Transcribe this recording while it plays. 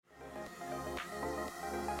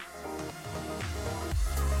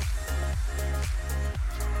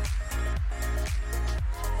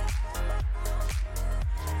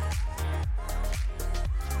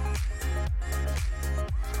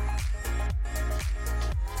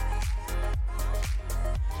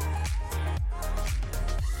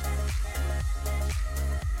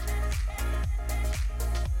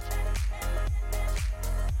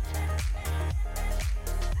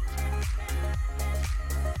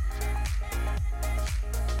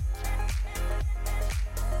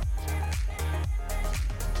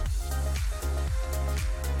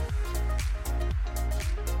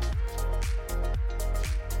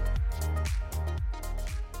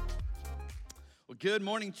Good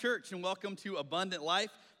morning, church, and welcome to Abundant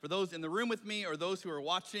Life. For those in the room with me or those who are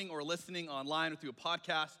watching or listening online or through a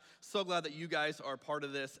podcast, so glad that you guys are part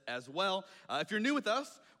of this as well. If you're new with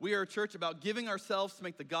us, we are a church about giving ourselves to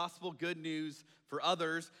make the gospel good news for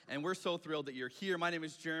others, and we're so thrilled that you're here. My name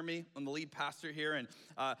is Jeremy. I'm the lead pastor here, and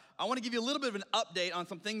I want to give you a little bit of an update on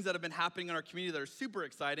some things that have been happening in our community that are super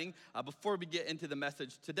exciting before we get into the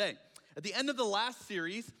message today. At the end of the last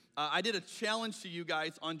series, I did a challenge to you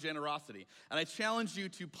guys on generosity, and I challenged you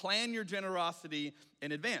to plan your generosity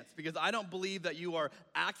in advance, because I don't believe that you are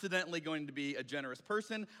accidentally going to be a generous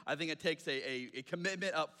person. I think it takes a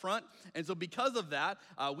commitment up front, and so because of that,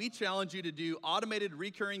 we challenge you to do automated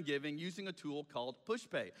recurring giving using a tool called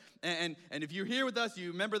PushPay. And if you're here with us,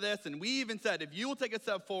 you remember this, and we even said, if you will take a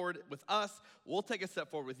step forward with us, we'll take a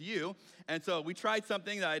step forward with you. And so we tried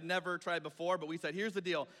something that I'd never tried before, but we said, here's the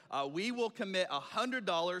deal. We will commit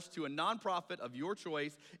 $100 to a nonprofit of your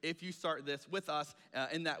choice if you start this with us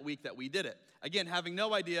in that week that we did it. Again, having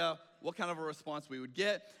no idea what kind of a response we would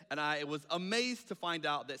get, and I was amazed to find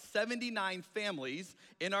out that 79 families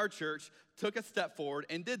in our church took a step forward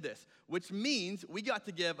and did this, which means we got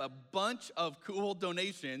to give a bunch of cool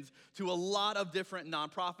donations to a lot of different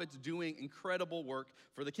nonprofits doing incredible work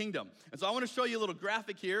for the kingdom. And so I want to show you a little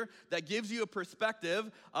graphic here that gives you a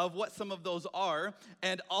perspective of what some of those are.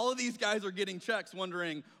 And all of these guys are getting checks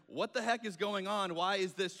wondering, what the heck is going on? Why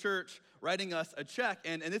is this church writing us a check?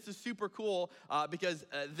 And this is super cool because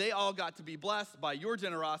they all got to be blessed by your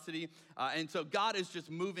generosity. And so God is just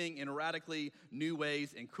moving in radically new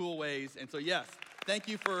ways and cool ways. And so yes, thank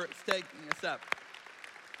you for taking a step.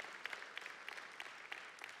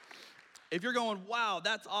 If you're going, wow,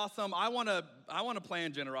 that's awesome, I want to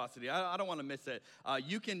plan generosity. I don't want to miss it.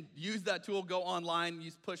 You can use that tool, go online,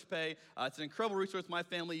 use PushPay. It's an incredible resource. My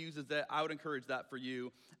family uses it. I would encourage that for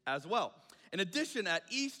you as well. In addition, at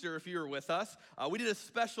Easter, if you were with us, we did a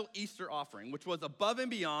special Easter offering, which was above and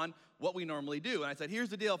beyond what we normally do. And I said, here's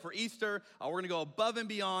the deal. For Easter, we're going to go above and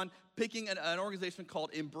beyond, picking an organization called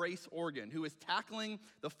Embrace Oregon, who is tackling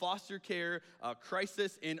the foster care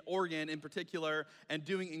crisis in Oregon in particular and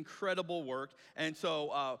doing incredible work. And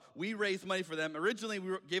so we raised money for them. Originally,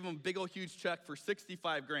 we gave them a big old huge check for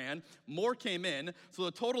 $65,000. More came in, so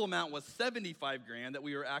the total amount was $75,000 that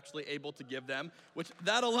we were actually able to give them, which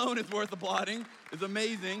that alone is worth applauding. It's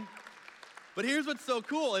amazing. But here's what's so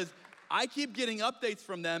cool is I keep getting updates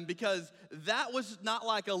from them because that was not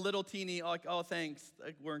like a little teeny, like, oh, thanks,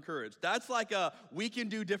 like, we're encouraged. That's like a, we can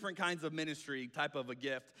do different kinds of ministry type of a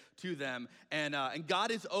gift to them. And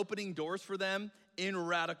God is opening doors for them in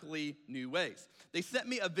radically new ways. They sent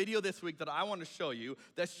me a video this week that I want to show you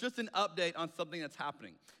that's just an update on something that's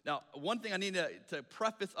happening. Now, one thing I need to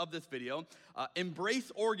preface of this video,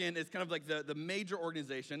 Embrace Oregon is kind of like the major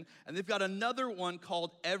organization, and they've got another one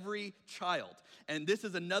called Every Child. And this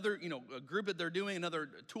is another, a group that they're doing, another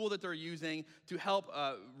tool that they're using to help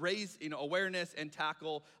raise, awareness and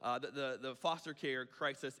tackle the foster care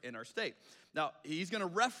crisis in our state. Now, he's going to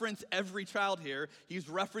reference every child here. He's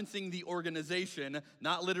referencing the organization,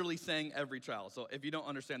 not literally saying every child. So if you don't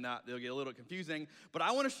understand that, it'll get a little confusing. But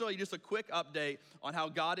I want to show you just a quick update on how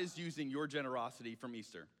God is using your generosity from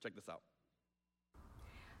Easter. Check this out.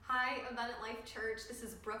 Hi, Abundant Life Church. This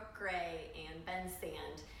is Brooke Gray and Ben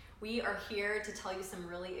Sand. We are here to tell you some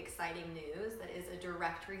really exciting news that is a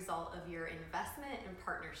direct result of your investment and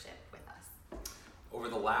partnership with us. Over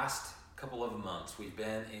the last couple of months, we've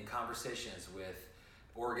been in conversations with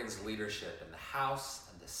Oregon's leadership in the House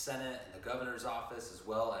and the Senate and the governor's office, as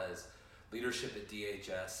well as leadership at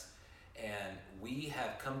DHS, and we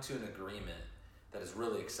have come to an agreement that is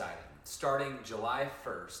really exciting. Starting July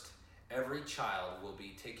 1st, every child will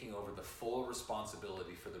be taking over the full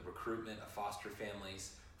responsibility for the recruitment of foster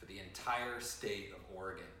families for the entire state of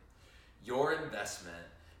Oregon. Your investment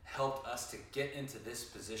helped us to get into this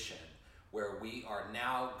position where we are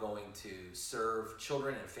now going to serve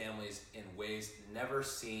children and families in ways never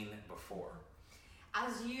seen before.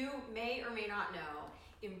 As you may or may not know,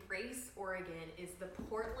 Embrace Oregon is the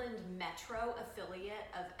Portland Metro affiliate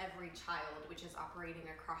of Every Child, which is operating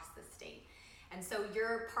across the state. And so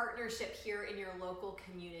your partnership here in your local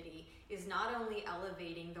community is not only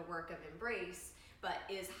elevating the work of Embrace, but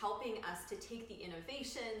is helping us to take the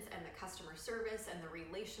innovations and the customer service and the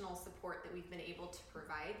relational support that we've been able to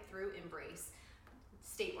provide through Embrace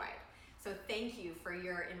statewide. So thank you for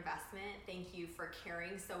your investment. Thank you for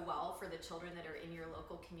caring so well for the children that are in your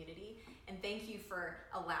local community. And thank you for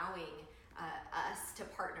allowing us to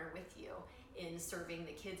partner with you in serving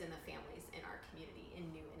the kids and the families in our community in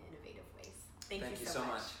new and innovative ways. Thank you so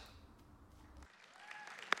much.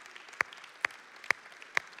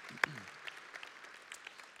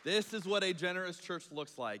 This is what a generous church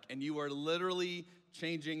looks like, and you are literally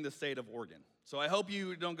changing the state of Oregon. So I hope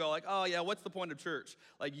you don't go like, oh yeah, what's the point of church?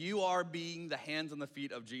 Like, you are being the hands and the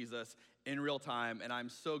feet of Jesus in real time, and I'm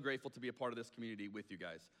so grateful to be a part of this community with you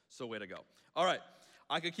guys. So way to go. All right,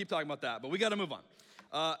 I could keep talking about that, but we got to move on.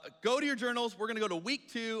 Go to your journals. We're going to go to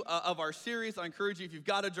week 2 of our series. I encourage you, if you've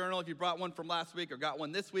got a journal, if you brought one from last week or got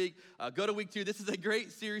one this week, go to week 2. This is a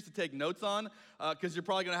great series to take notes on because you're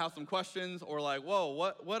probably going to have some questions or like,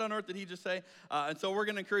 whoa, what on earth did he just say? And so we're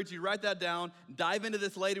going to encourage you to write that down, dive into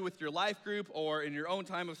this later with your life group or in your own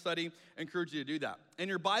time of study. I encourage you to do that. In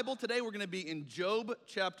your Bible today, we're going to be in Job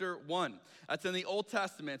chapter 1. That's in the Old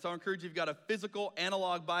Testament. So I encourage you, if you've got a physical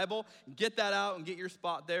analog Bible, get that out and get your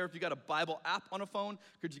spot there. If you've got a Bible app on a phone,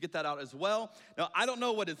 I encourage you to get that out as well. Now, I don't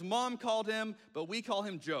know what his mom called him, but we call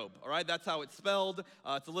him Job, all right? That's how it's spelled.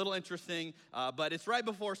 It's a little interesting, but it's right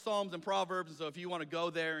before Psalms and Proverbs, and so if you want to go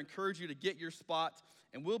there, I encourage you to get your spot,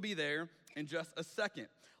 and we'll be there in just a second.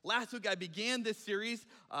 Last week, I began this series,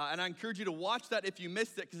 and I encourage you to watch that if you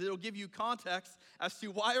missed it, because it'll give you context as to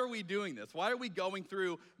why are we doing this? Why are we going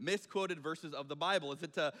through misquoted verses of the Bible? Is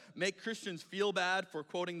it to make Christians feel bad for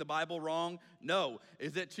quoting the Bible wrong? No.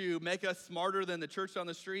 Is it to make us smarter than the church on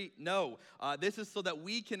the street? No. This is so that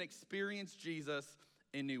we can experience Jesus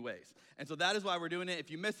in new ways. And so that is why we're doing it.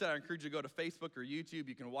 If you missed it, I encourage you to go to Facebook or YouTube.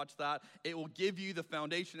 You can watch that. It will give you the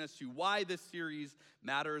foundation as to why this series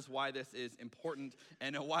matters, why this is important,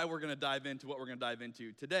 and why we're going to dive into what we're going to dive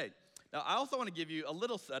into today. Now, I also want to give you a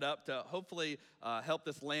little setup to hopefully help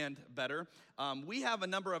this land better. We have a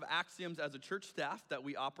number of axioms as a church staff that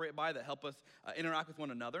we operate by that help us interact with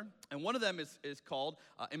one another. And one of them is called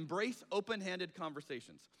embrace open-handed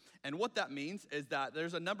conversations. And what that means is that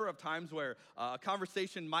there's a number of times where a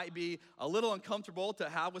conversation might be a little uncomfortable to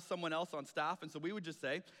have with someone else on staff. And so we would just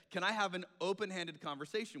say, can I have an open-handed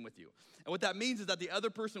conversation with you? And what that means is that the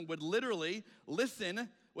other person would literally listen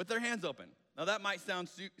with their hands open. Now, that might sound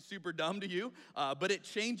super dumb to you, but it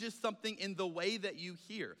changes something in the way that you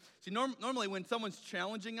hear. See, normally when someone's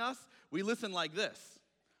challenging us, we listen like this.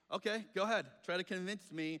 Okay, go ahead. Try to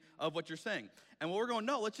convince me of what you're saying. And what we're going,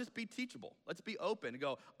 no, let's just be teachable. Let's be open and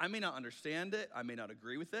go, I may not understand it, I may not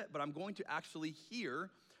agree with it, but I'm going to actually hear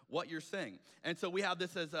what you're saying. And so we have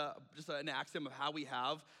this as just an axiom of how we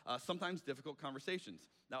have sometimes difficult conversations.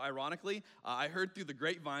 Now, ironically, I heard through the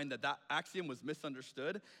grapevine that axiom was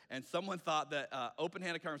misunderstood, and someone thought that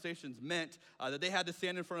open-handed conversations meant that they had to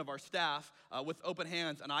stand in front of our staff with open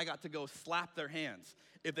hands, and I got to go slap their hands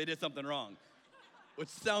if they did something wrong, which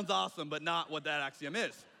sounds awesome, but not what that axiom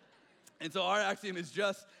is. And so our axiom is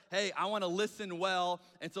just, hey, I want to listen well.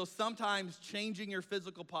 And so sometimes changing your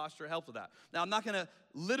physical posture helps with that. Now, I'm not going to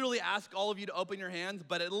literally ask all of you to open your hands,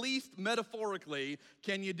 but at least metaphorically,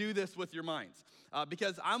 can you do this with your minds?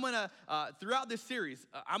 Because I'm going to, throughout this series,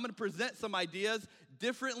 I'm going to present some ideas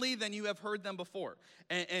differently than you have heard them before.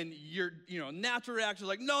 And your natural reaction is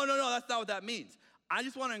like, no, that's not what that means. I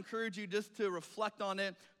just want to encourage you just to reflect on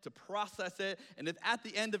it, to process it, and if at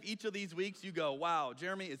the end of each of these weeks you go, wow,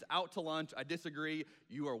 Jeremy is out to lunch, I disagree,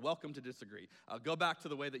 you are welcome to disagree. Go back to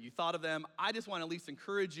the way that you thought of them. I just want to at least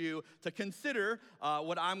encourage you to consider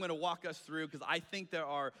what I'm going to walk us through, because I think there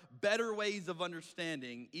are better ways of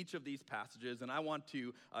understanding each of these passages, and I want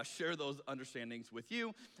to share those understandings with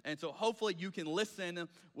you, and so hopefully you can listen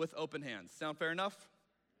with open hands. Sound fair enough?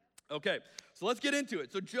 Okay, so let's get into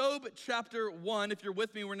it. So Job chapter 1, if you're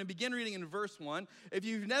with me, we're going to begin reading in verse 1. If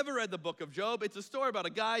you've never read the book of Job, it's a story about a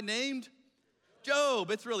guy named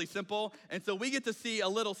Job. It's really simple. And so we get to see a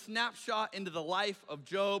little snapshot into the life of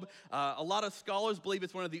Job. A lot of scholars believe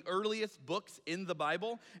it's one of the earliest books in the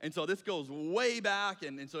Bible. And so this goes way back,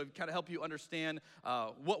 and so it kind of help you understand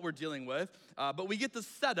what we're dealing with. But we get the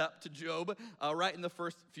setup to Job right in the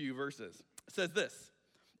first few verses. It says this.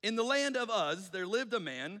 In the land of Uz, there lived a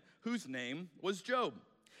man whose name was Job.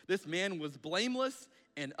 This man was blameless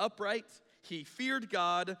and upright. He feared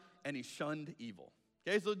God, and he shunned evil.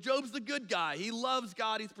 Okay, so Job's the good guy. He loves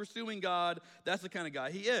God. He's pursuing God. That's the kind of guy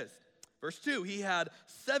he is. Verse 2, he had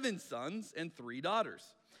 7 sons and 3 daughters.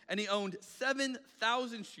 And he owned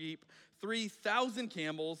 7,000 sheep, 3,000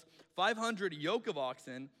 camels, 500 yoke of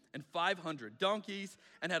oxen, and 500 donkeys,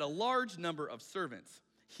 and had a large number of servants.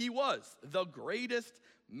 He was the greatest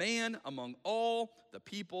man among all the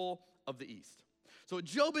people of the East. So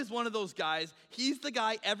Job is one of those guys. He's the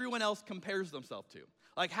guy everyone else compares themselves to.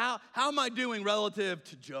 Like, how am I doing relative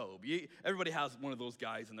to Job? Everybody has one of those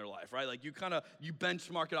guys in their life, right? Like, you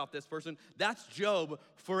benchmark it off this person. That's Job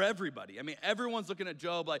for everybody. I mean, everyone's looking at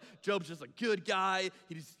Job like, Job's just a good guy.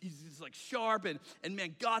 He's just like sharp, and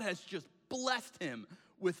man, God has just blessed him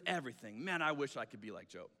with everything. Man, I wish I could be like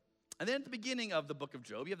Job. And then at the beginning of the book of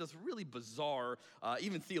Job, you have this really bizarre,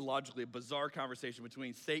 even theologically, a bizarre conversation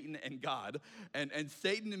between Satan and God. And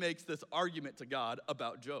Satan makes this argument to God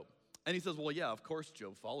about Job. And he says, well, yeah, of course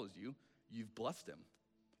Job follows you. You've blessed him.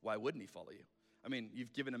 Why wouldn't he follow you? I mean,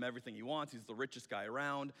 you've given him everything he wants. He's the richest guy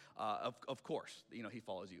around. Of course, he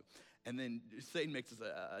follows you. And then Satan makes this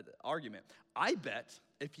argument. I bet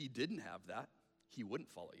if he didn't have that, he wouldn't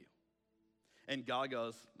follow you. And God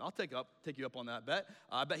goes, I'll take you up on that bet.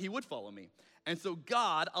 I bet he would follow me. And so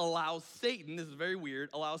God allows Satan, this is very weird,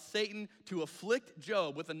 allows Satan to afflict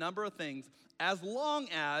Job with a number of things as long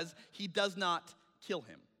as he does not kill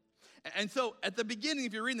him. And so at the beginning,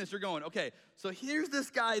 if you're reading this, you're going, okay, so here's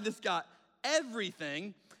this guy that's got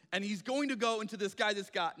everything, and he's going to go into this guy that's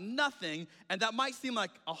got nothing, and that might seem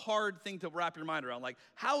like a hard thing to wrap your mind around. Like,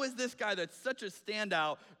 how is this guy that's such a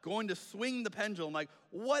standout going to swing the pendulum? Like,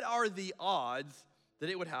 what are the odds that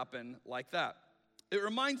it would happen like that? It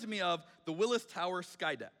reminds me of the Willis Tower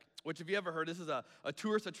Skydeck, which, if you ever heard, this is a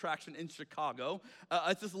tourist attraction in Chicago.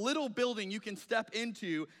 It's this little building you can step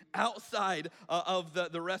into outside of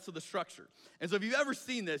the rest of the structure. And so if you've ever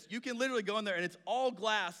seen this, you can literally go in there, and it's all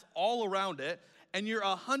glass all around it, and you're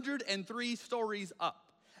 103 stories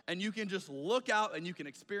up. And you can just look out, and you can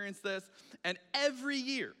experience this. And every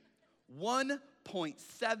year,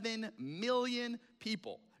 1.7 million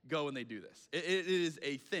people go and they do this. It is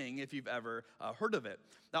a thing if you've ever heard of it.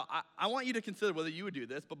 Now, I want you to consider whether you would do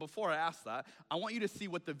this, but before I ask that, I want you to see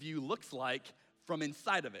what the view looks like from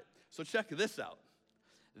inside of it. So check this out.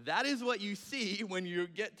 That is what you see when you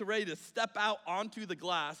get ready to step out onto the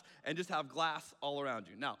glass and just have glass all around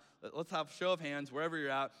you. Now, let's have a show of hands wherever you're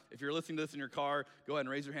at. If you're listening to this in your car, go ahead and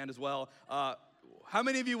raise your hand as well. How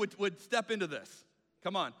many of you would step into this?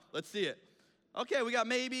 Come on, let's see it. Okay, we got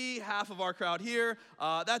maybe half of our crowd here.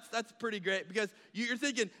 That's pretty great because you're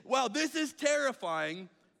thinking, wow, this is terrifying,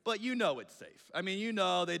 but you know it's safe. I mean, you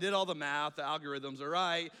know they did all the math, the algorithms are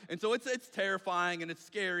right, and so it's terrifying and it's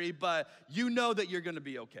scary, but you know that you're going to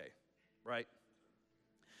be okay, right?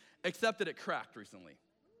 Except that it cracked recently.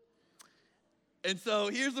 And so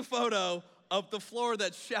here's a photo of the floor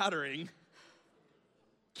that's shattering.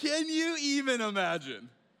 Can you even imagine?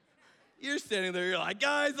 You're standing there, you're like,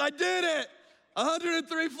 guys, I did it!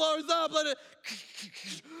 103 floors up, let it.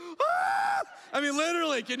 I mean,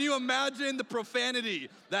 literally, can you imagine the profanity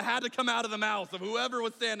that had to come out of the mouth of whoever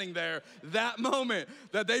was standing there that moment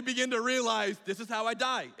that they begin to realize this is how I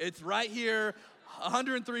die. It's right here,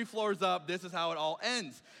 103 floors up. This is how it all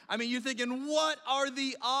ends. I mean, you're thinking, what are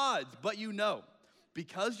the odds? But you know,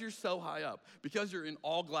 because you're so high up, because you're in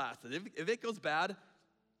all glass, that if it goes bad,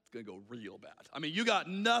 going to go real bad. I mean, you got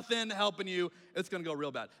nothing helping you. It's going to go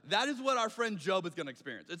real bad. That is what our friend Job is going to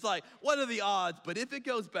experience. It's like, what are the odds? But if it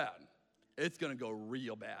goes bad, it's going to go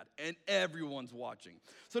real bad. And everyone's watching.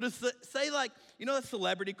 So to say, like, you know, that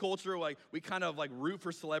celebrity culture, like we kind of like root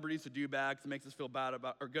for celebrities to do bad because it makes us feel bad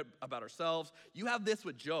about or good about ourselves. You have this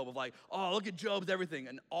with Job of like, oh, look at Job's everything.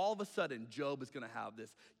 And all of a sudden, Job is going to have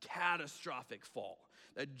this catastrophic fall.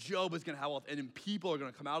 That Job is going to have wealth. And then people are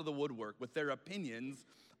going to come out of the woodwork with their opinions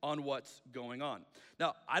on what's going on.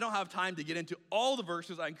 Now, I don't have time to get into all the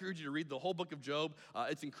verses. I encourage you to read the whole book of Job.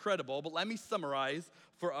 It's incredible, but let me summarize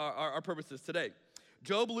for our purposes today.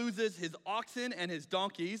 Job loses his oxen and his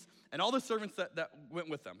donkeys and all the servants that went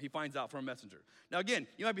with them. He finds out from a messenger. Now, again,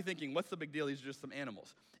 you might be thinking, what's the big deal? These are just some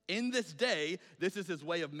animals. In this day, this is his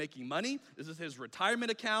way of making money. This is his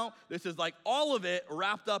retirement account. This is like all of it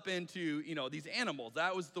wrapped up into, these animals.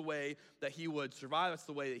 That was the way that he would survive. That's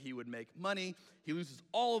the way that he would make money. He loses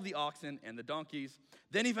all of the oxen and the donkeys.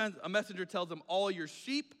 Then a messenger tells him, all your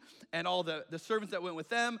sheep and all the servants that went with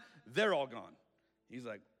them, they're all gone. He's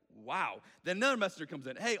like, wow. Then another messenger comes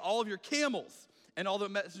in. Hey, all of your camels and all the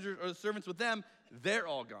messengers or the servants with them, they're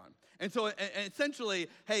all gone. And so essentially,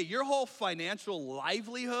 hey, your whole financial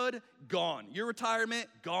livelihood, gone. Your retirement,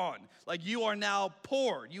 gone. Like you are now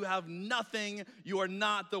poor. You have nothing. You are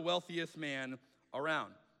not the wealthiest man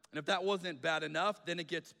around. And if that wasn't bad enough, then it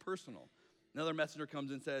gets personal. Another messenger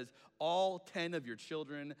comes and says, all 10 of your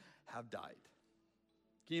children have died.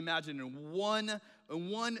 Can you imagine in one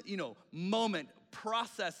moment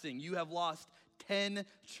processing, you have lost 10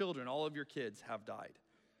 children. All of your kids have died.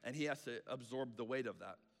 And he has to absorb the weight of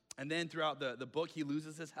that. And then throughout the book, he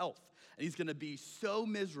loses his health. And he's going to be so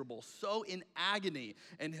miserable, so in agony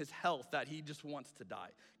in his health that he just wants to die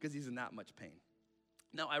because he's in that much pain.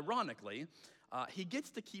 Now, ironically, he gets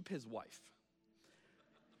to keep his wife.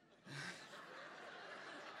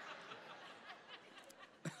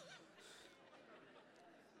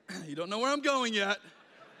 You don't know where I'm going yet.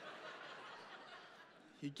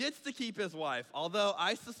 He gets to keep his wife, although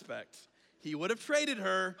I suspect he would have traded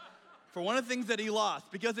her for one of the things that he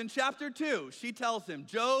lost. Because in chapter 2, she tells him,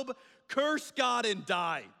 Job, curse God and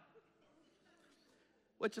die.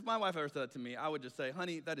 Which if my wife ever said that to me, I would just say,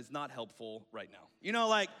 honey, that is not helpful right now. You know,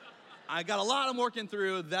 like, I got a lot I'm working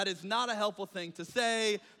through. That is not a helpful thing to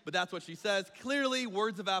say, but that's what she says. Clearly,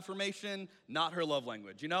 words of affirmation, not her love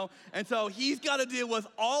language, you know? And so he's got to deal with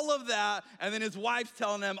all of that, and then his wife's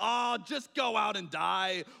telling him, oh, just go out and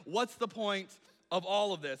die. What's the point of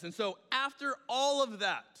all of this? And so after all of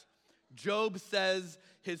that, Job says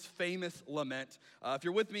his famous lament. If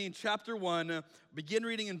you're with me in chapter 1, begin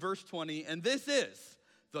reading in verse 20, and this is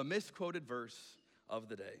the misquoted verse of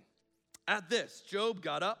the day. At this, Job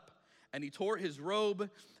got up, and he tore his robe,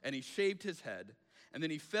 and he shaved his head, and then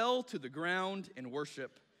he fell to the ground in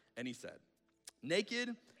worship, and he said,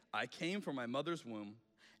 naked I came from my mother's womb,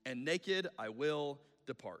 and naked I will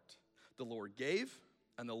depart. The Lord gave,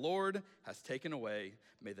 and the Lord has taken away.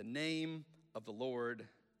 May the name of the Lord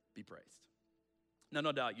be praised. Now,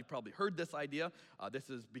 no doubt, you've probably heard this idea. This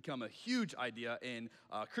has become a huge idea in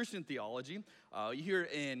Christian theology. You hear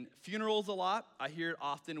it in funerals a lot. I hear it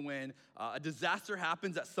often when a disaster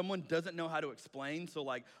happens that someone doesn't know how to explain. So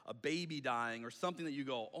like a baby dying or something that you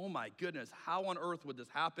go, oh my goodness, how on earth would this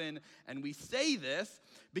happen? And we say this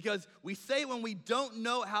because we say it when we don't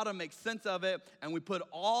know how to make sense of it, and we put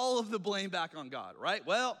all of the blame back on God, right?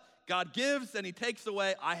 Well, God gives and he takes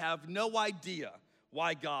away. I have no idea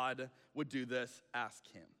why God would do this. Ask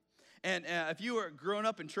him. And if you were growing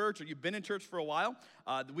up in church or you've been in church for a while,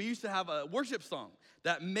 we used to have a worship song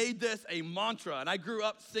that made this a mantra. And I grew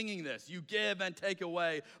up singing this. You give and take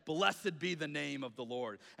away. Blessed be the name of the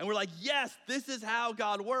Lord. And we're like, yes, this is how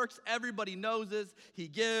God works. Everybody knows this. He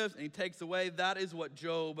gives and he takes away. That is what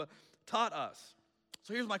Job taught us.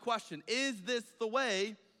 So here's my question. Is this the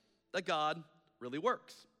way that God really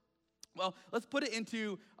works? Well, let's put it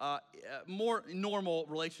into a more normal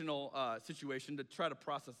relational situation to try to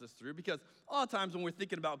process this through, because a lot of times when we're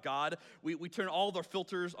thinking about God, we turn all of our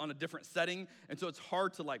filters on a different setting, and so it's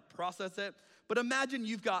hard to like process it. But imagine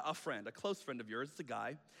you've got a friend, a close friend of yours, it's a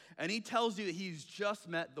guy, and he tells you that he's just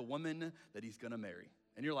met the woman that he's gonna marry.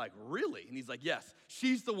 And you're like, really? And he's like, yes,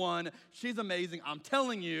 she's the one. She's amazing. I'm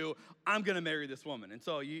telling you, I'm going to marry this woman. And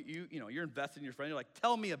so you're invested in your friend. You're like,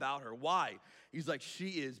 tell me about her. Why? He's like, she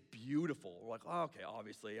is beautiful. We're like, oh, okay,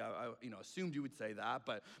 obviously. I assumed you would say that.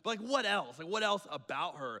 But like, what else? Like, what else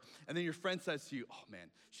about her? And then your friend says to you, oh, man,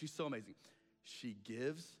 she's so amazing. She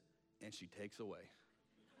gives and she takes away.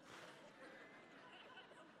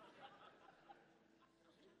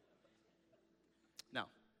 Now,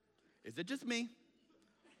 is it just me?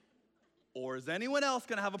 Or is anyone else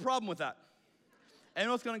going to have a problem with that?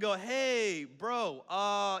 Anyone's going to go, hey, bro,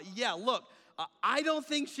 yeah, look, I don't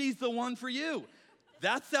think she's the one for you.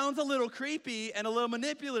 That sounds a little creepy and a little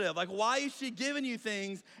manipulative. Like, why is she giving you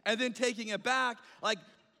things and then taking it back? Like,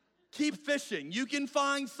 keep fishing. You can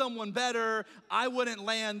find someone better. I wouldn't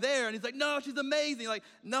land there. And he's like, no, she's amazing. Like,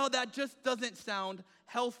 no, that just doesn't sound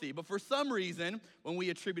healthy. But for some reason, when we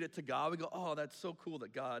attribute it to God, we go, oh, that's so cool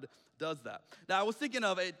that God does that. Now, I was thinking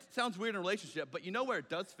of, it sounds weird in a relationship, but you know where it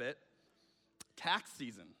does fit? Tax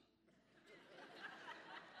season.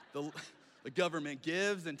 The government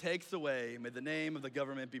gives and takes away. May the name of the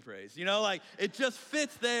government be praised. You know, like, it just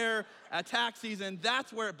fits there at tax season.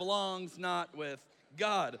 That's where it belongs, not with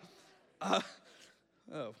God. What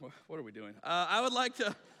are we doing? I would like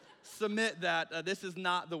to submit that this is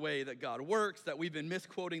not the way that God works, that we've been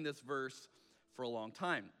misquoting this verse for a long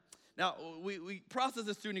time. Now, we process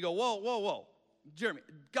this through and you go, whoa, Jeremy,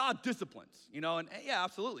 God disciplines, and yeah,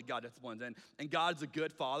 absolutely, God disciplines. And God's a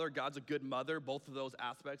good father, God's a good mother. Both of those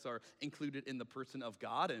aspects are included in the person of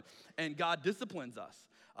God, and God disciplines us.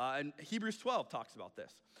 And Hebrews 12 talks about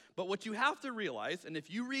this. But what you have to realize, and if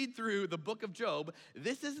you read through the book of Job,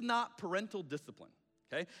 this is not parental discipline.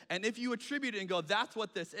 Okay? And if you attribute it and go, that's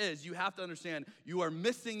what this is, you have to understand you are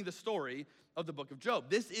missing the story of the book of Job.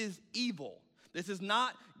 This is evil. This is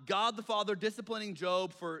not God the Father disciplining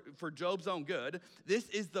Job for Job's own good. This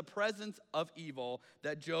is the presence of evil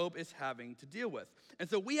that Job is having to deal with. And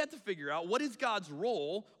so we have to figure out what is God's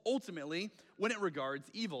role ultimately when it regards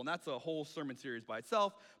evil. And that's a whole sermon series by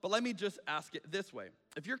itself. But let me just ask it this way.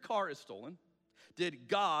 If your car is stolen, did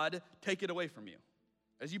God take it away from you?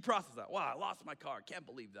 As you process that, wow, I lost my car. Can't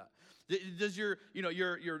believe that. Does your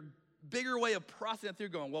bigger way of processing it through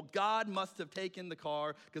going, well, God must have taken the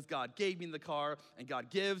car because God gave me the car, and God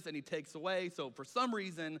gives and he takes away. So for some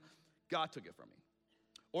reason, God took it from me.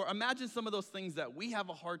 Or imagine some of those things that we have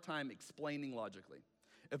a hard time explaining logically.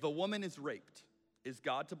 If a woman is raped, is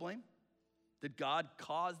God to blame? Did God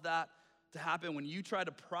cause that to happen? When you try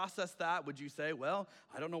to process that, would you say, well,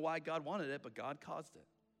 I don't know why God wanted it, but God caused it?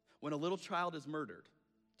 When a little child is murdered,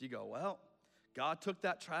 do you go, well, God took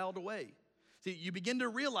that child away? See, you begin to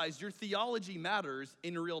realize your theology matters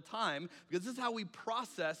in real time because this is how we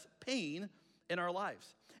process pain in our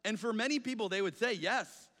lives. And for many people, they would say,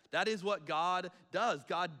 yes, that is what God does.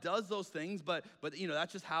 God does those things, but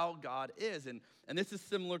that's just how God is. And this is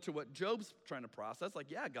similar to what Job's trying to process.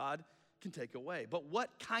 Like, yeah, God can take away. But what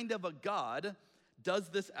kind of a God does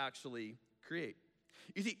this actually create?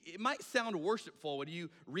 You see, it might sound worshipful when you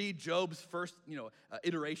read Job's first,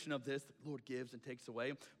 iteration of this, the Lord gives and takes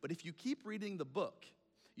away. But if you keep reading the book,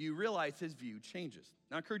 you realize his view changes.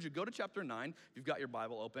 Now, I encourage you to go to chapter 9, if you've got your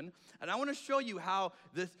Bible open. And I want to show you how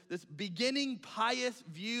this beginning pious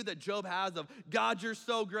view that Job has of God, you're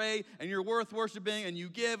so great, and you're worth worshiping, and you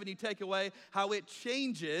give and you take away, how it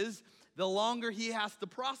changes the longer he has to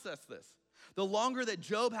process this. The longer that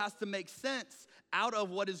Job has to make sense out of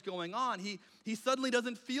what is going on, he suddenly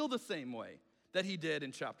doesn't feel the same way that he did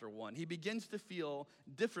in chapter 1. He begins to feel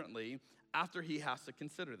differently after he has to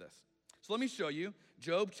consider this. So let me show you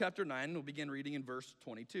Job chapter 9. We'll begin reading in verse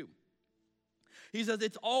 22. He says,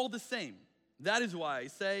 it's all the same. That is why I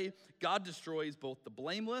say God destroys both the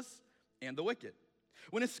blameless and the wicked.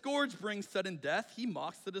 When a scourge brings sudden death, he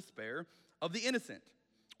mocks the despair of the innocent.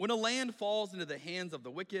 When a land falls into the hands of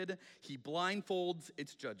the wicked, he blindfolds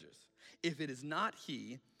its judges. If it is not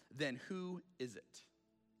he, then who is it?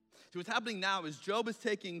 So what's happening now is Job is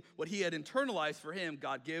taking what he had internalized for him,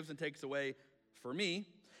 God gives and takes away for me.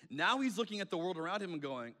 Now he's looking at the world around him and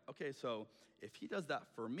going, okay, so if he does that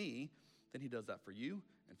for me, then he does that for you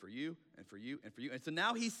and for you and for you and for you. And so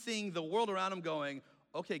now he's seeing the world around him going,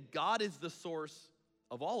 okay, God is the source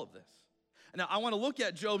of all of this. Now, I want to look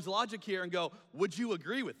at Job's logic here and go, would you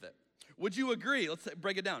agree with it? Would you agree, let's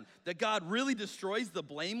break it down, that God really destroys the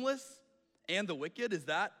blameless and the wicked? Is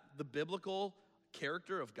that the biblical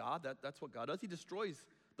character of God? That's what God does. He destroys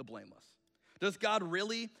the blameless. Does God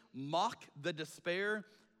really mock the despair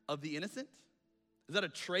of the innocent? Is that a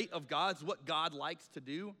trait of God's, what God likes to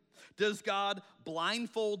do? Does God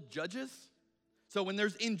blindfold judges? So when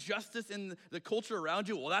there's injustice in the culture around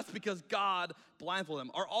you, well, that's because God blindfolded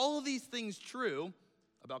them. Are all of these things true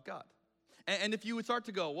about God? And if you would start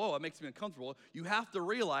to go, whoa, it makes me uncomfortable, you have to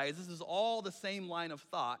realize this is all the same line of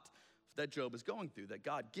thought that Job is going through, that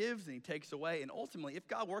God gives and he takes away. And ultimately, if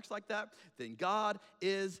God works like that, then God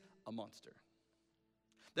is a monster.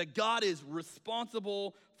 That God is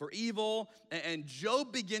responsible for evil. And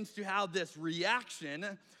Job begins to have this reaction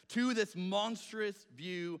to this monstrous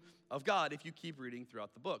view of God if you keep reading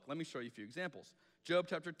throughout the book. Let me show you a few examples. Job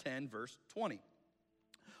chapter 10, verse 20.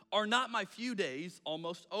 Are not my few days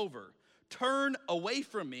almost over? Turn away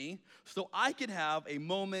from me so I could have a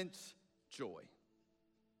moment's joy.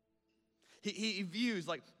 He views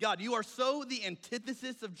like, God, you are so the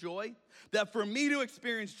antithesis of joy that for me to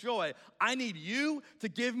experience joy, I need you to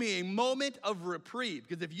give me a moment of reprieve.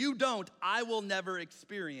 Because if you don't, I will never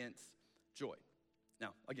experience joy.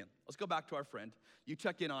 Now, again, let's go back to our friend. You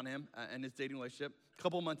check in on him and his dating relationship, a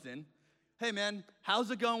couple months in. Hey, man, how's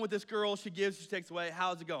it going with this girl? She gives, she takes away.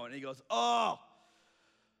 How's it going? And he goes, oh,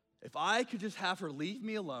 if I could just have her leave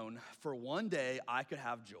me alone for one day, I could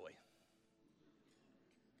have joy.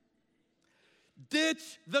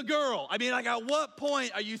 Ditch the girl. I mean, like, at what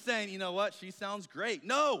point are you saying, you know what, she sounds great?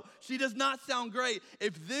 No, she does not sound great.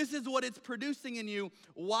 If this is what it's producing in you,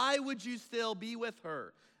 why would you still be with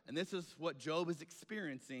her? And this is what Job is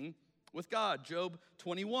experiencing with God. Job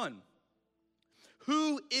 21.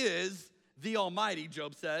 Who is the Almighty,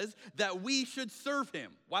 Job says, that we should serve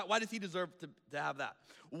him? Why does he deserve to have that?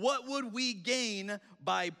 What would we gain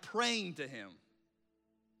by praying to him?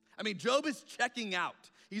 I mean, Job is checking out.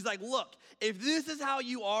 He's like, look, if this is how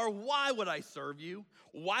you are, why would I serve you?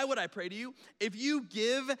 Why would I pray to you? If you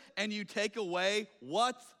give and you take away,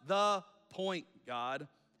 what's the point, God?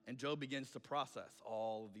 And Job begins to process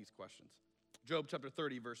all of these questions. Job chapter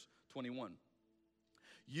 30, verse 21.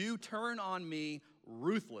 You turn on me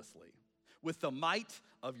ruthlessly. With the might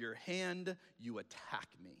of your hand, you attack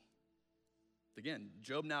me. Again,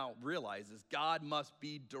 Job now realizes God must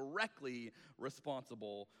be directly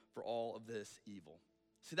responsible for all of this evil.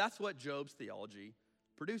 See, that's what Job's theology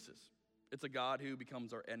produces. It's a God who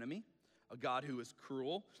becomes our enemy, a God who is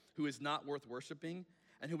cruel, who is not worth worshiping,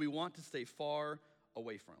 and who we want to stay far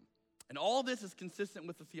away from. And all this is consistent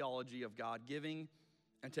with the theology of God giving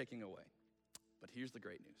and taking away. But here's the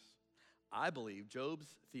great news. I believe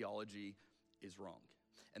Job's theology is wrong,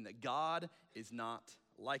 and that God is not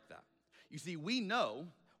like that. You see, we know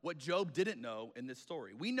what Job didn't know in this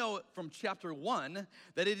story. We know it from chapter 1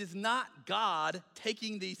 that it is not God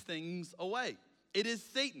taking these things away. It is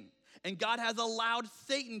Satan. And God has allowed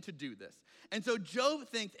Satan to do this. And so Job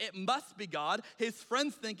thinks it must be God. His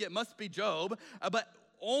friends think it must be Job, but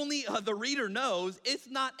only the reader knows it's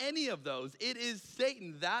not any of those. It is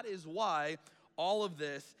Satan. That is why all of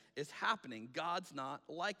this is happening. God's not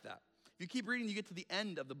like that. If you keep reading, you get to the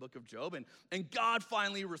end of the book of Job, and God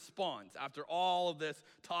finally responds after all of this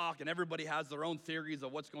talk, and everybody has their own theories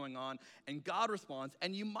of what's going on, and God responds,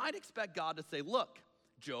 and you might expect God to say, look,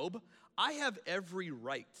 Job, I have every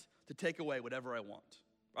right to take away whatever I want,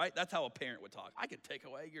 right? That's how a parent would talk. I could take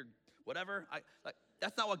away your whatever.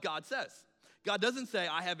 That's not what God says. God doesn't say,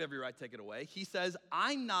 I have every right to take it away. He says,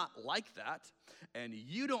 I'm not like that, and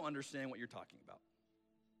you don't understand what you're talking about.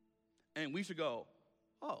 And we should go,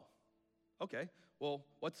 oh, okay, well,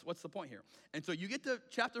 what's the point here? And so you get to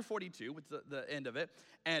chapter 42, which is the end of it,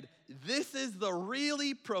 and this is the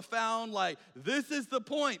really profound, this is the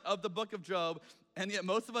point of the book of Job, and yet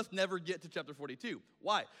most of us never get to chapter 42.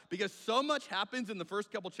 Why? Because so much happens in the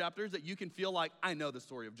first couple chapters that you can feel like, I know the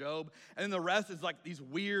story of Job, and then the rest is like these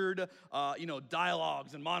weird,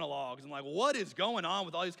 dialogues and monologues, and what is going on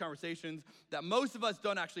with all these conversations that most of us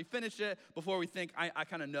don't actually finish it before we think, I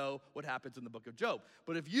kind of know what happens in the book of Job.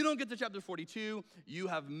 But if you don't get to chapter 42, you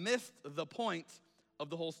have missed the point of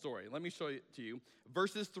the whole story. Let me show it to you.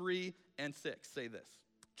 Verses 3 and 6 say this.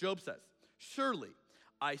 Job says, surely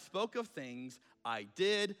I spoke of things I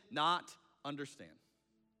did not understand.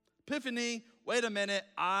 Epiphany, wait a minute,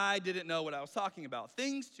 I didn't know what I was talking about.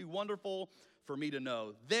 Things too wonderful for me to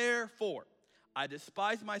know. Therefore, I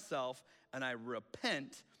despise myself and I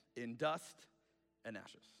repent in dust and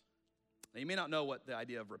ashes. Now, you may not know what the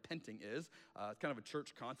idea of repenting is. It's kind of a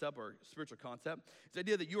church concept or spiritual concept. It's the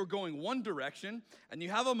idea that you are going one direction and you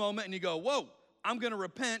have a moment and you go, whoa, I'm going to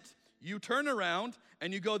repent. You turn around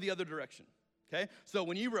and you go the other direction. Okay, so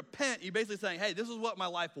when you repent, you're basically saying, hey, this is what my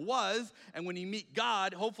life was, and when you meet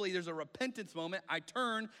God, hopefully there's a repentance moment. I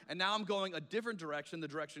turn, and now I'm going a different direction, the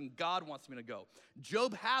direction God wants me to go.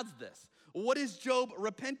 Job has this. What is Job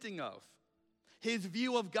repenting of? His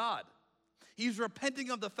view of God. He's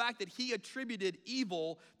repenting of the fact that he attributed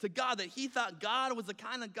evil to God, that he thought God was the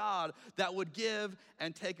kind of God that would give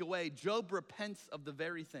and take away. Job repents of the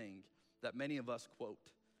very thing that many of us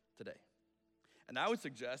quote today. And I would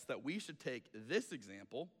suggest that we should take this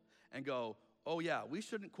example and go, oh yeah, we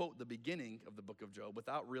shouldn't quote the beginning of the book of Job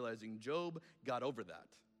without realizing Job got over that.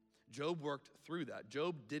 Job worked through that.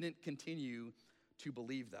 Job didn't continue to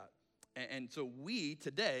believe that. And so we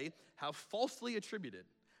today have falsely attributed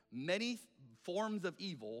many forms of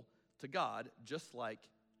evil to God, just like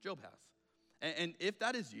Job has. And if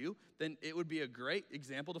that is you, then it would be a great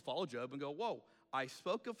example to follow Job and go, whoa, I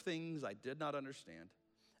spoke of things I did not understand,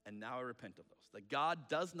 and now I repent of those. That God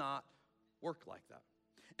does not work like that.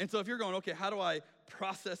 And so if you're going, okay, how do I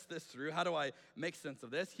process this through? How do I make sense of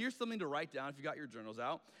this? Here's something to write down if you got your journals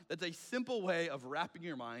out. That's a simple way of wrapping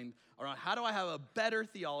your mind around how do I have a better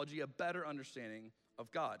theology, a better understanding of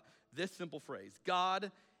God. This simple phrase, God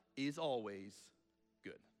is always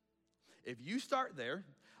good. If you start there,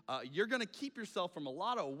 you're going to keep yourself from a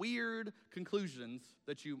lot of weird conclusions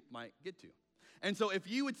that you might get to. And so if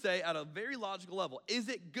you would say at a very logical level, is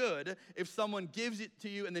it good if someone gives it to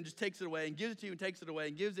you and then just takes it away and gives it to you and takes it away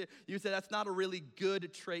and gives it, you would say that's not a really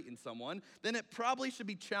good trait in someone, then it probably should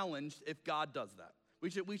be challenged if God does that. We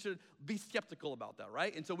should be skeptical about that,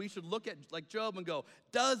 right? And so we should look at like Job and go,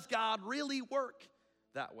 does God really work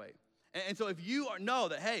that way? And so if you know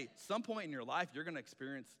that, hey, some point in your life, you're going to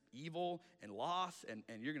experience evil and loss, and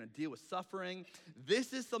you're going to deal with suffering,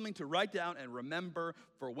 this is something to write down and remember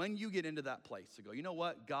for when you get into that place. To go, you know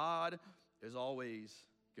what? God is always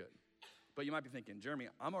good. But you might be thinking, Jeremy,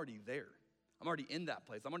 I'm already there. I'm already in that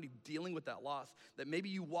place. I'm already dealing with that loss. That maybe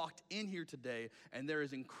you walked in here today, and there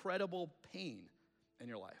is incredible pain in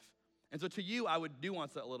your life. And so to you, I would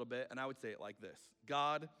nuance that a little bit, and I would say it like this.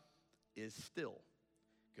 God is still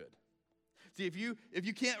good. See, if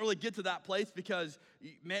you can't really get to that place because,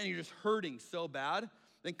 man, you're just hurting so bad,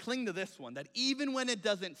 then cling to this one, that even when it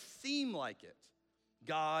doesn't seem like it,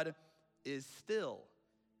 God is still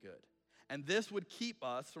good. And this would keep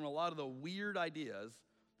us from a lot of the weird ideas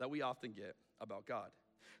that we often get about God.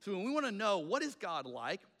 So when we want to know what is God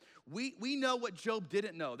like, we know what Job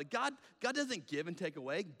didn't know, that God doesn't give and take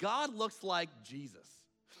away. God looks like Jesus.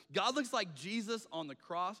 God looks like Jesus on the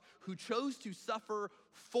cross who chose to suffer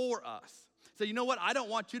for us. So you know what? I don't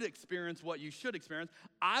want you to experience what you should experience.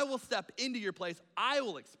 I will step into your place. I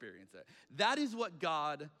will experience it. That is what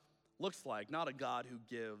God looks like, not a God who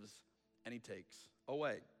gives and he takes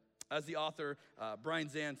away. As the author Brian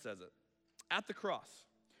Zahnd says it, at the cross,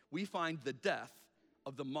 we find the death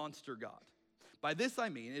of the monster God. By this I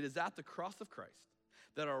mean, it is at the cross of Christ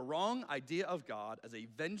that our wrong idea of God as a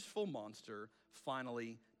vengeful monster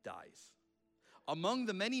finally dies. Among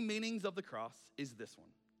the many meanings of the cross is this one.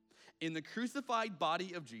 In the crucified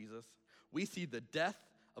body of Jesus, we see the death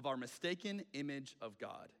of our mistaken image of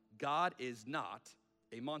God. God is not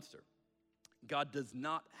a monster. God does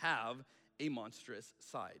not have a monstrous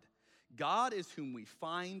side. God is whom we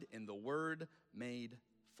find in the Word made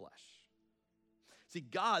flesh. See,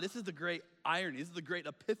 God, this is the great irony, this is the great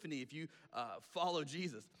epiphany if you follow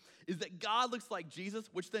Jesus, is that God looks like Jesus,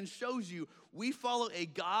 which then shows you we follow a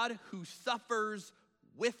God who suffers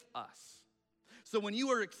with us. So when you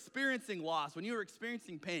are experiencing loss, when you are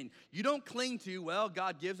experiencing pain, you don't cling to, well,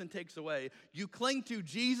 God gives and takes away. You cling to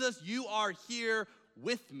Jesus, you are here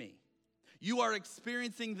with me. You are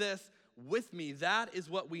experiencing this with me. That is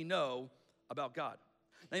what we know about God.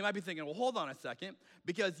 Now you might be thinking, well, hold on a second,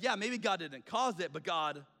 because yeah, maybe God didn't cause it, but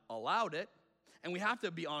God allowed it. And we have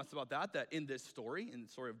to be honest about that in this story, in the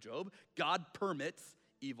story of Job, God permits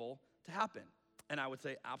evil to happen. And I would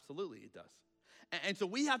say absolutely it does. And so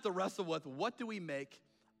we have to wrestle with, what do we make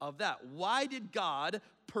of that? Why did God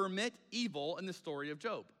permit evil in the story of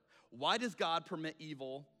Job? Why does God permit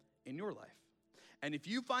evil in your life? And if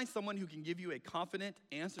you find someone who can give you a confident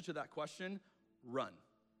answer to that question, run.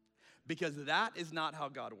 Because that is not how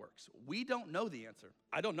God works. We don't know the answer.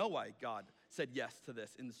 I don't know why God said yes to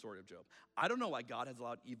this in the story of Job. I don't know why God has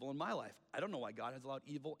allowed evil in my life. I don't know why God has allowed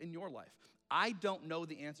evil in your life. I don't know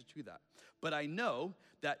the answer to that. But I know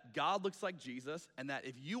that God looks like Jesus, and that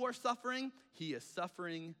if you are suffering, he is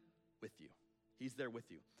suffering with you. He's there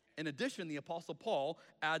with you. In addition, the Apostle Paul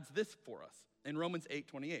adds this for us in Romans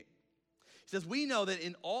 8:28. He says, we know that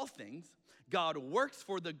in all things, God works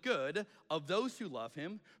for the good of those who love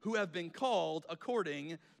him, who have been called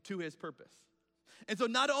according to his purpose. And so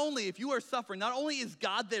not only, if you are suffering, not only is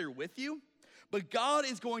God there with you, but God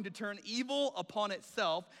is going to turn evil upon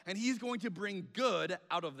itself, and he's going to bring good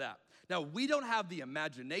out of that. Now, we don't have the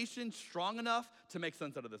imagination strong enough to make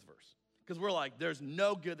sense out of this verse, because we're like, there's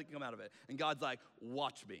no good that can come out of it. And God's like,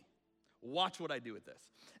 watch me. Watch what I do with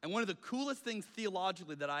this. And one of the coolest things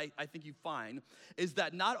theologically that I think you find is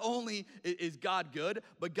that not only is God good,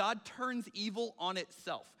 but God turns evil on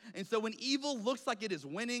itself. And so when evil looks like it is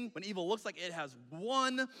winning, when evil looks like it has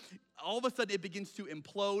won, all of a sudden it begins to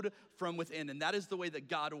implode from within. And that is the way that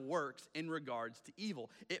God works in regards to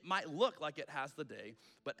evil. It might look like it has the day,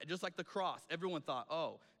 but just like the cross, everyone thought,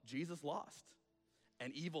 oh, Jesus lost.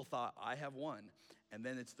 And evil thought, I have won. And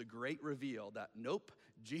then it's the great reveal that, nope,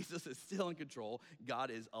 Jesus is still in control,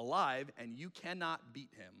 God is alive, and you cannot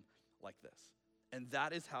beat him like this. And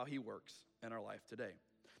that is how he works in our life today.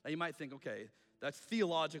 Now you might think, okay, that's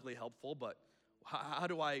theologically helpful, but how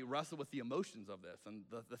do I wrestle with the emotions of this and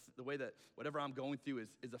the way that whatever I'm going through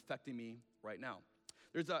is affecting me right now?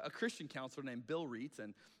 There's a Christian counselor named Bill Reitz,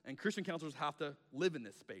 and Christian counselors have to live in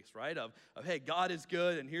this space, right? Of hey, God is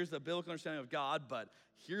good, and here's the biblical understanding of God, but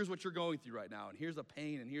here's what you're going through right now, and here's a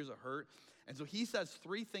pain, and here's a hurt. And so he says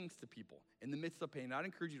 3 things to people in the midst of pain. And I'd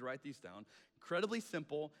encourage you to write these down. Incredibly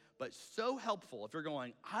simple, but so helpful if you're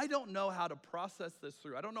going, I don't know how to process this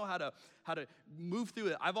through. I don't know how to move through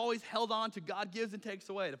it. I've always held on to God gives and takes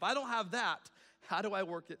away. And if I don't have that, how do I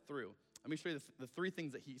work it through? Let me show you the 3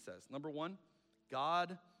 things that he says. Number 1,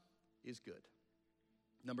 God is good.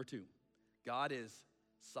 Number 2, God is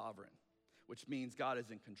sovereign, which means God is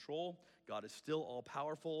in control. God is still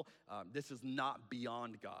all-powerful. This is not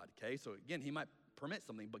beyond God, okay? So again, he might permit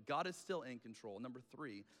something, but God is still in control. Number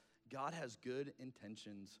 3, God has good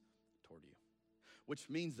intentions toward you, which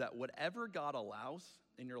means that whatever God allows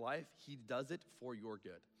in your life, he does it for your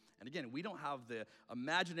good. And again, we don't have the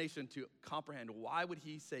imagination to comprehend why would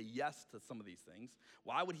he say yes to some of these things?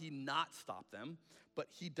 Why would he not stop them? But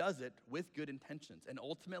he does it with good intentions. And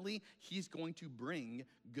ultimately, he's going to bring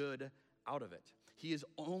good out of it. He is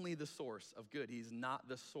only the source of good. He's not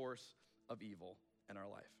the source of evil in our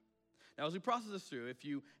life. Now, as we process this through, if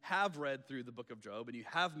you have read through the book of Job and you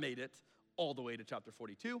have made it all the way to chapter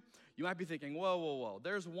 42, you might be thinking, whoa.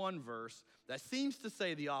 There's one verse that seems to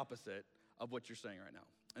say the opposite of what you're saying right now.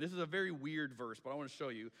 And this is a very weird verse, but I want to show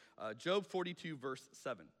you. Job 42, verse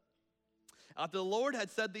 7. After the Lord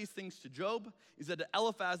had said these things to Job, he said to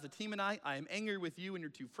Eliphaz the Temanite, I am angry with you and your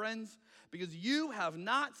 2 friends, because you have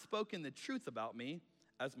not spoken the truth about me,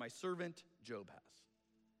 as my servant Job has.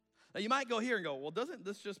 Now you might go here and go, well, doesn't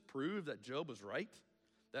this just prove that Job was right?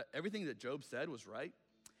 That everything that Job said was right?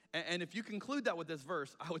 And if you conclude that with this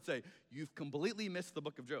verse, I would say you've completely missed the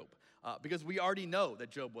book of Job, because we already know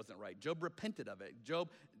that Job wasn't right. Job repented of it. Job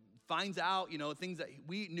finds out, things that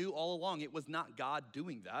we knew all along. It was not God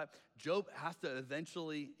doing that. Job has to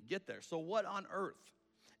eventually get there. So what on earth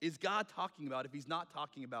is God talking about if he's not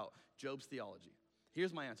talking about Job's theology?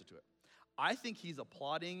 Here's my answer to it. I think he's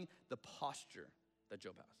applauding the posture that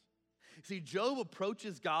Job has. See, Job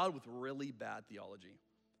approaches God with really bad theology.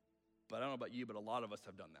 But I don't know about you, but a lot of us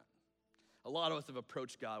have done that. A lot of us have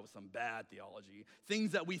approached God with some bad theology,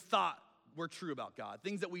 things that we thought were true about God,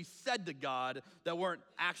 things that we said to God that weren't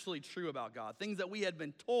actually true about God, things that we had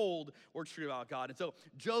been told were true about God. And so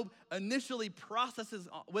Job initially processes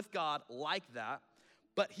with God like that,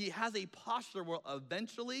 but he has a posture where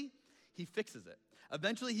eventually he fixes it.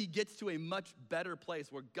 Eventually he gets to a much better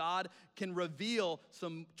place where God can reveal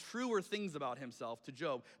some truer things about himself to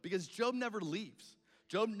Job, because Job never leaves.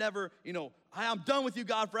 Job never, I'm done with you,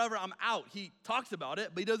 God, forever, I'm out. He talks about it,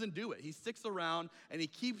 but he doesn't do it. He sticks around and he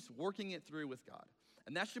keeps working it through with God.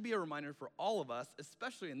 And that should be a reminder for all of us,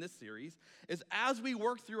 especially in this series, is as we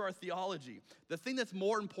work through our theology, the thing that's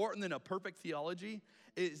more important than a perfect theology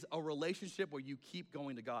is a relationship where you keep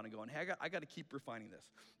going to God and going, hey, I got to keep refining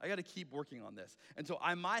this. I got to keep working on this. And so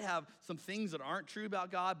I might have some things that aren't true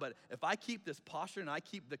about God, but if I keep this posture and I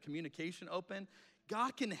keep the communication open,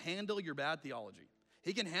 God can handle your bad theology.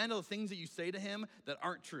 He can handle the things that you say to him that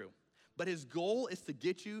aren't true. But his goal is to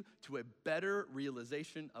get you to a better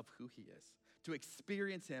realization of who he is, to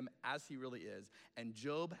experience him as he really is. And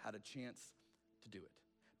Job had a chance to do it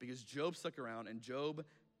because Job stuck around and Job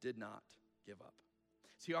did not give up.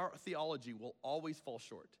 See, our theology will always fall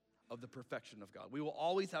short of the perfection of God. We will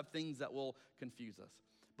always have things that will confuse us.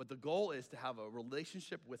 But the goal is to have a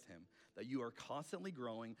relationship with him that you are constantly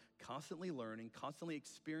growing, constantly learning, constantly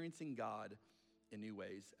experiencing God in new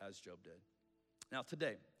ways, as Job did. Now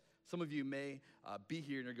today, some of you may be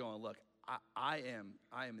here and you're going, look, I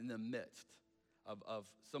am in the midst of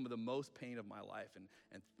some of the most pain of my life,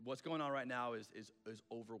 and what's going on right now is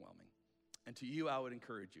overwhelming. And to you, I would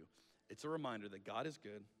encourage you, it's a reminder that God is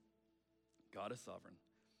good, God is sovereign,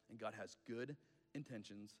 and God has good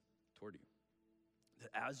intentions toward you.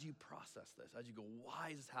 That as you process this, as you go, why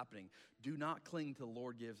is this happening? Do not cling to the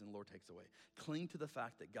Lord gives and the Lord takes away. Cling to the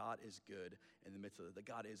fact that God is good in the midst of it, that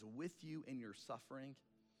God is with you in your suffering,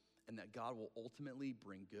 and that God will ultimately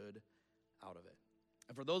bring good out of it.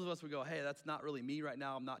 And for those of us who go, hey, that's not really me right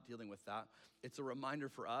now, I'm not dealing with that, it's a reminder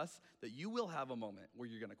for us that you will have a moment where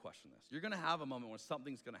you're going to question this. You're going to have a moment where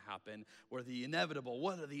something's going to happen, where the inevitable,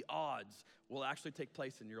 what are the odds, will actually take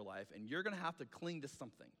place in your life, and you're going to have to cling to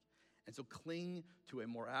something. And so cling to a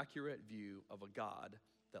more accurate view of a God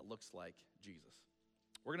that looks like Jesus.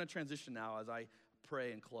 We're going to transition now as I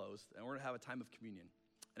pray and close, and we're going to have a time of communion.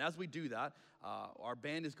 And as we do that, our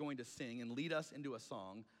band is going to sing and lead us into a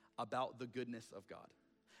song about the goodness of God.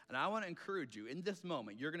 And I want to encourage you, in this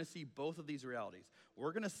moment, you're going to see both of these realities.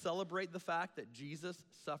 We're going to celebrate the fact that Jesus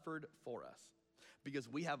suffered for us, because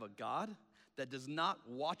we have a God that does not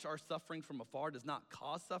watch our suffering from afar, does not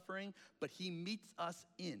cause suffering, but he meets us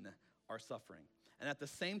in our suffering. And at the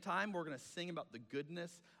same time, we're going to sing about the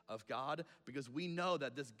goodness of God, because we know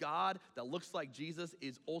that this God that looks like Jesus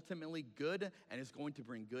is ultimately good and is going to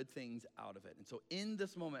bring good things out of it. And so in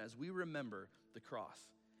this moment, as we remember the cross,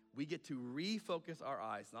 we get to refocus our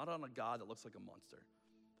eyes, not on a God that looks like a monster,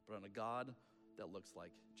 but on a God that looks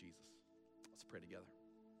like Jesus. Let's pray together.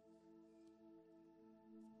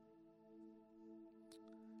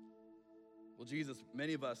 Well, Jesus,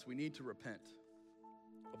 many of us, we need to repent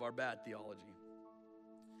of our bad theology,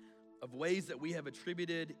 of ways that we have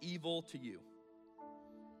attributed evil to you.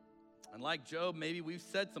 And like Job, maybe we've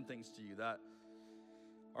said some things to you that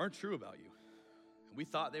aren't true about you. And we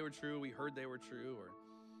thought they were true, we heard they were true, or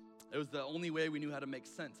it was the only way we knew how to make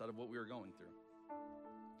sense out of what we were going through.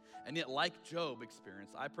 And yet, like Job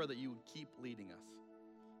experienced, I pray that you would keep leading us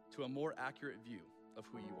to a more accurate view of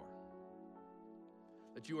who you are.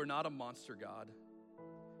 That you are not a monster God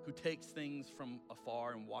who takes things from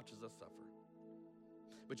afar and watches us suffer.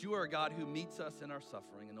 But you are a God who meets us in our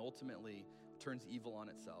suffering and ultimately turns evil on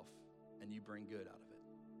itself, and you bring good out of it.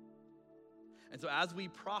 And so as we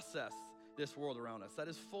process this world around us that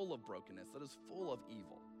is full of brokenness, that is full of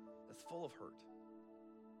evil, that's full of hurt,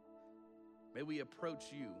 may we approach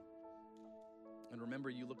you and remember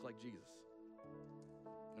you look like Jesus.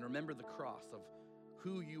 And remember the cross of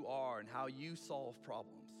who you are and how you solve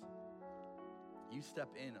problems. You step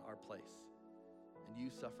in our place and you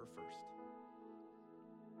suffer first.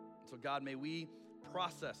 And so God, may we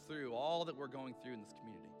process through all that we're going through in this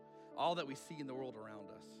community, all that we see in the world around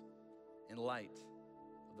us, in light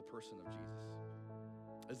of the person of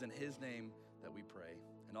Jesus. It is in his name that we pray.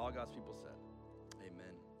 And all God's people said,